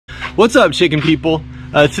What's up, chicken people?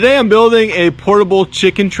 Today I'm building a portable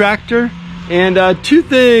chicken tractor, and two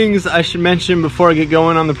things I should mention before I get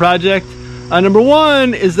going on the project. Number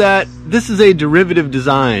one is that this is a derivative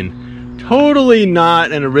design, totally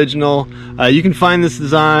not an original. You can find this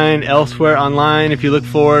design elsewhere online if you look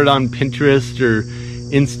for it on Pinterest or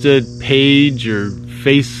Instapage or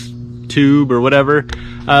FaceTube or whatever.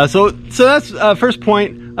 So that's first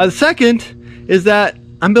point. The second is that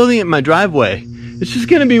I'm building it in my driveway. It's just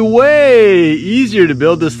gonna be way easier to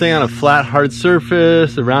build this thing on a flat, hard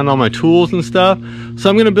surface around all my tools and stuff. So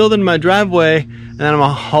I'm gonna build it in my driveway, and then I'm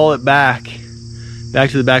gonna haul it back to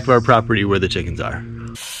the back of our property where the chickens are.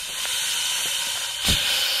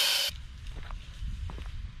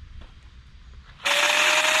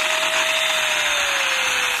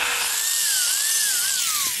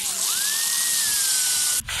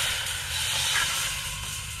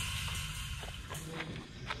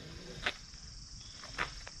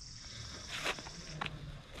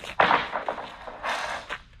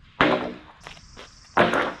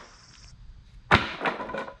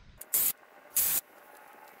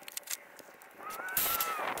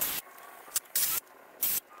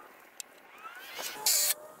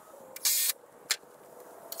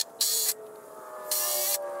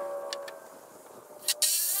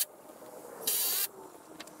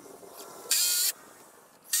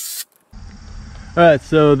 Alright,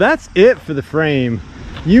 so that's it for the frame.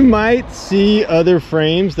 You might see other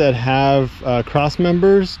frames that have cross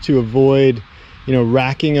members to avoid,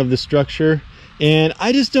 racking of the structure. And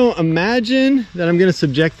I just don't imagine that I'm going to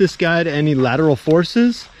subject this guy to any lateral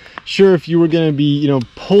forces. Sure, if you were going to be,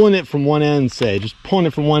 pulling it from one end, say, just pulling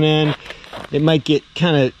it from one end, it might get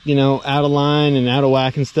kind of, out of line and out of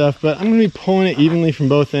whack and stuff. But I'm going to be pulling it evenly from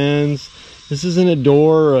both ends. This isn't a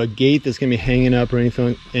door or a gate that's going to be hanging up or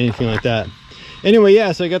anything like that. Anyway,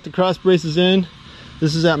 yeah, so I got the cross braces in.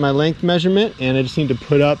 This is at my length measurement, and I just need to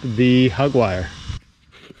put up the hug wire.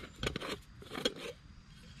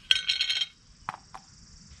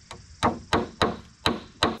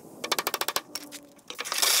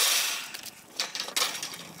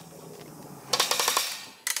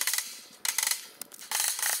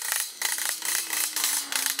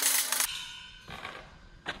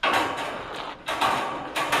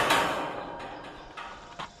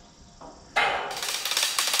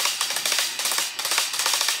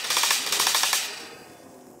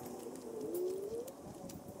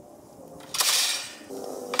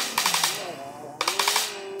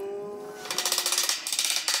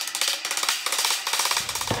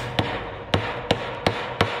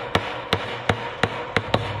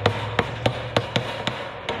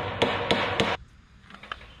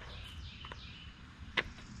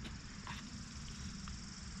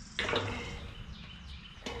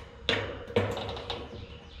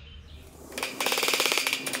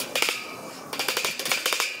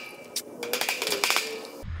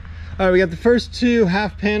 All right, we got the first two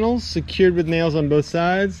half panels secured with nails on both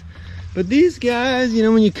sides. But these guys,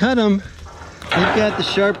 when you cut them, they've got the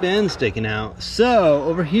sharp end sticking out. So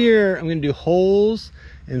over here, I'm gonna do holes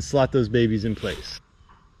and slot those babies in place.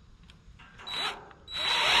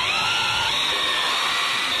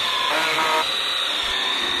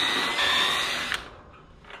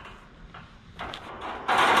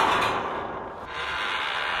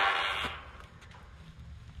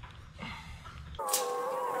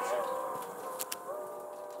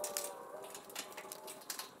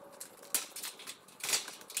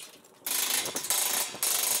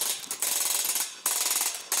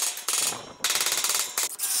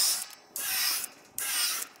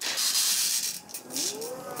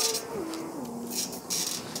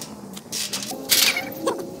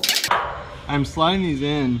 I'm sliding these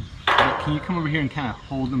in, but can you come over here and kind of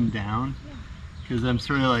hold them down? Because it's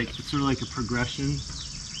sort of like a progression,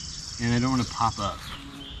 and I don't want to pop up.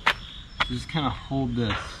 So just kind of hold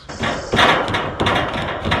this.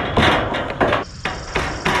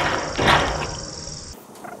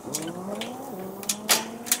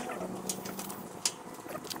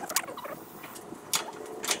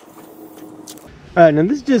 All right, now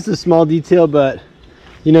this is just a small detail, but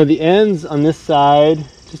the ends on this side,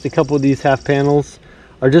 just a couple of these half panels,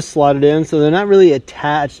 are just slotted in, so they're not really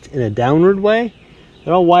attached in a downward way.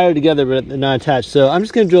 They're all wired together, but they're not attached. So I'm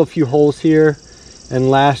just gonna drill a few holes here and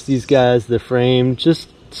lash these guys to the frame just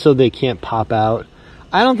so they can't pop out.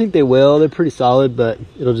 I don't think they will. They're pretty solid, but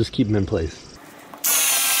it'll just keep them in place.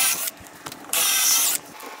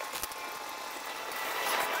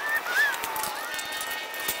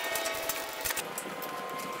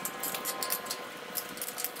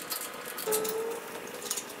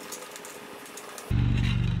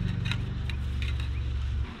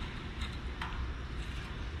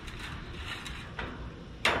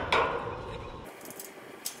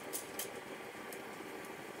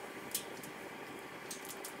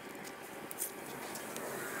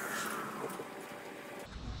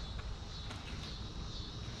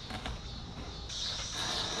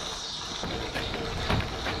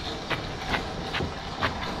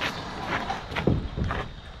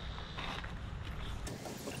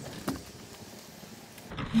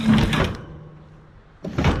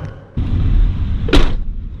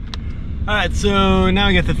 Alright, so now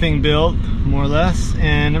I got the thing built, more or less,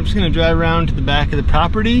 and I'm just gonna drive around to the back of the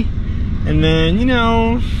property and then, you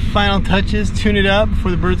know, final touches, tune it up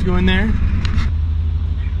before the birds go in there.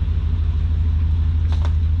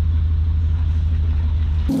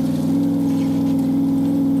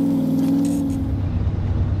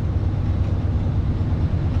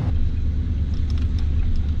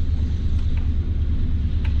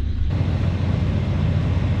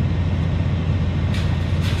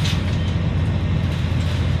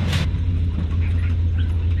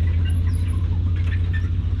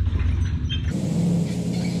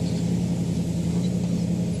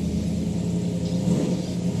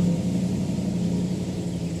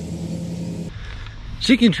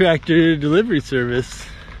 Chicken tractor delivery service.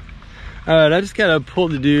 Alright, I just gotta pull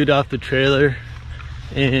the dude off the trailer,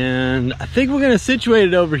 and I think we're gonna situate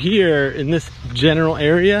it over here in this general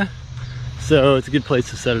area, so it's a good place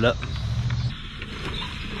to set it up.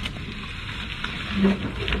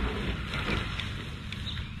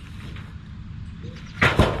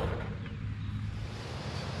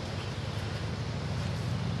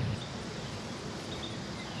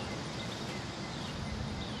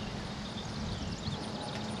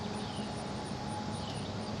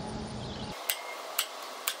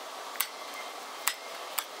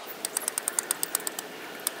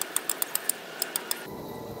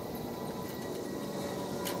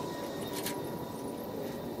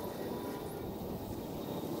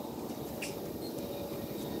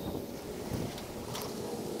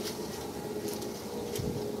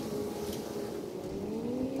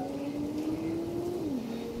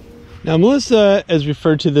 Now Melissa has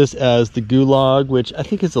referred to this as the gulag, which I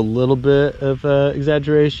think is a little bit of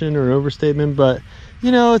exaggeration or an overstatement, but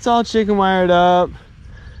you know, it's all chicken wired up,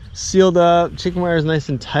 sealed up, chicken wire is nice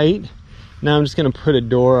and tight. Now I'm just gonna put a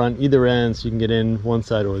door on either end so you can get in one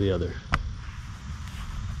side or the other.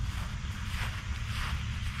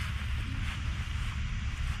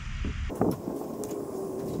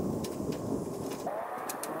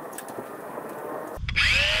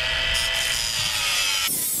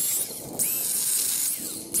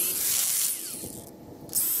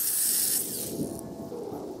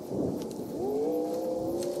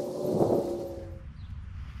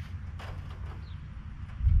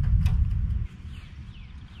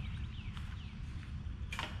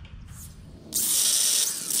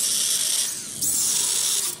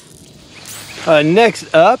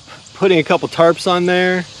 Next up, putting a couple tarps on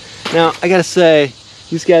there. Now, I gotta say,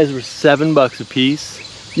 these guys were $7 a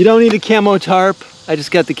piece. You don't need a camo tarp. I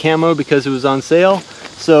just got the camo because it was on sale.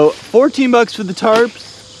 So, 14 bucks for the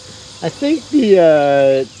tarps. I think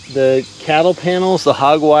the cattle panels, the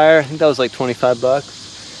hog wire, I think that was like 25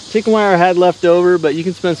 bucks. Chicken wire I had left over, but you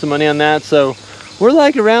can spend some money on that. So, we're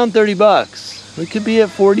like around 30 bucks. We could be at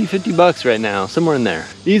 40, 50 bucks right now, somewhere in there.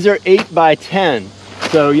 These are 8 by 10.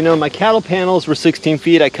 So, you know, my cattle panels were 16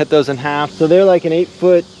 feet. I cut those in half. So they're like an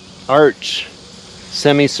 8-foot arch,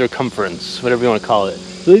 semi-circumference, whatever you want to call it.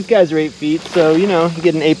 So these guys are 8 feet. So, you know, you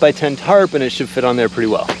get an 8 by 10 tarp and it should fit on there pretty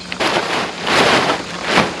well.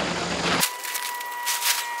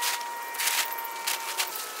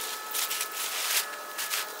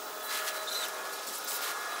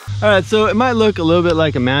 All right, so it might look a little bit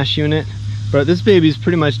like a mash unit, but this baby's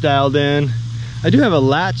pretty much dialed in. I do have a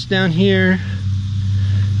latch down here,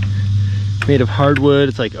 made of hardwood.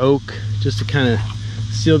 It's like oak, just to kind of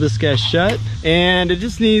seal this guy shut. And it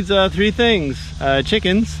just needs 3 things.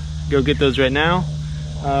 Chickens, go get those right now.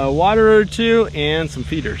 Water or 2, and some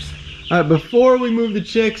feeders. All right, before we move the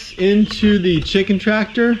chicks into the chicken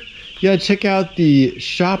tractor, you gotta check out the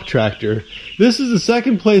shop tractor. This is the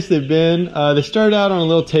second place they've been. They started out on a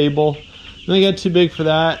little table, then they got too big for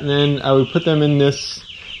that, and then we put them in this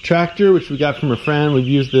tractor, which we got from a friend. We've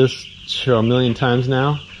used this a million times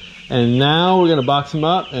now. And now we're gonna box them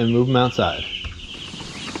up and move them outside.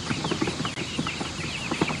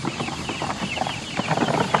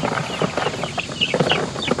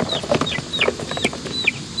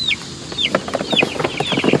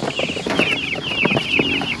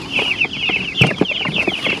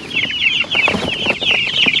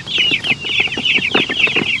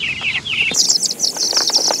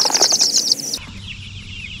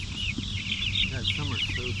 God, some are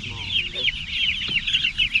so small.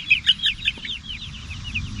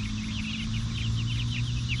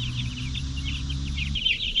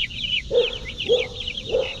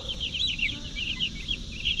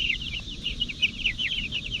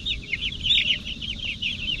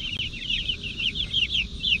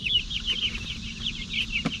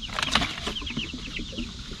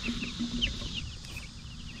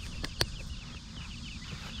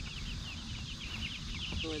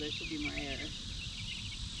 There should be more air.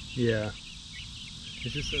 Yeah.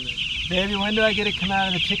 It's just so nice. Baby, when do I get to come out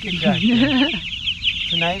of the chicken tractor?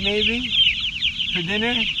 Tonight, maybe? For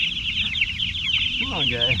dinner? Come on,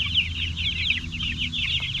 guy.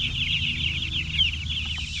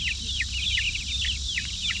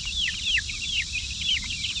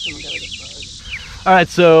 All right,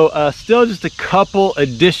 so still just a couple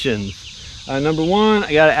additions. Number one,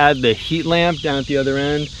 I gotta add the heat lamp down at the other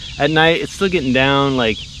end. At night, it's still getting down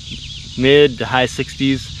like mid to high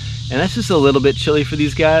 60s, and that's just a little bit chilly for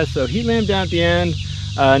these guys. So heat lamp down at the end,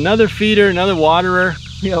 another feeder, another waterer.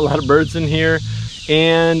 We got a lot of birds in here.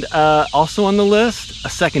 And also on the list, a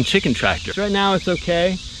second chicken tractor. So right now it's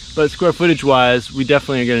okay, but square footage wise, we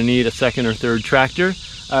definitely are gonna need a second or third tractor.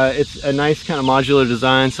 It's a nice kind of modular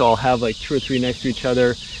design, so I'll have like 2 or 3 next to each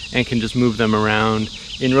other and can just move them around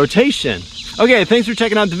in rotation. Okay, thanks for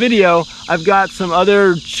checking out the video. I've got some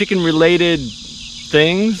other chicken related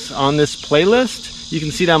things on this playlist. You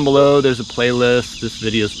can see down below, there's a playlist this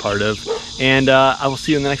video is part of, and I will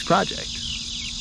see you in the next project.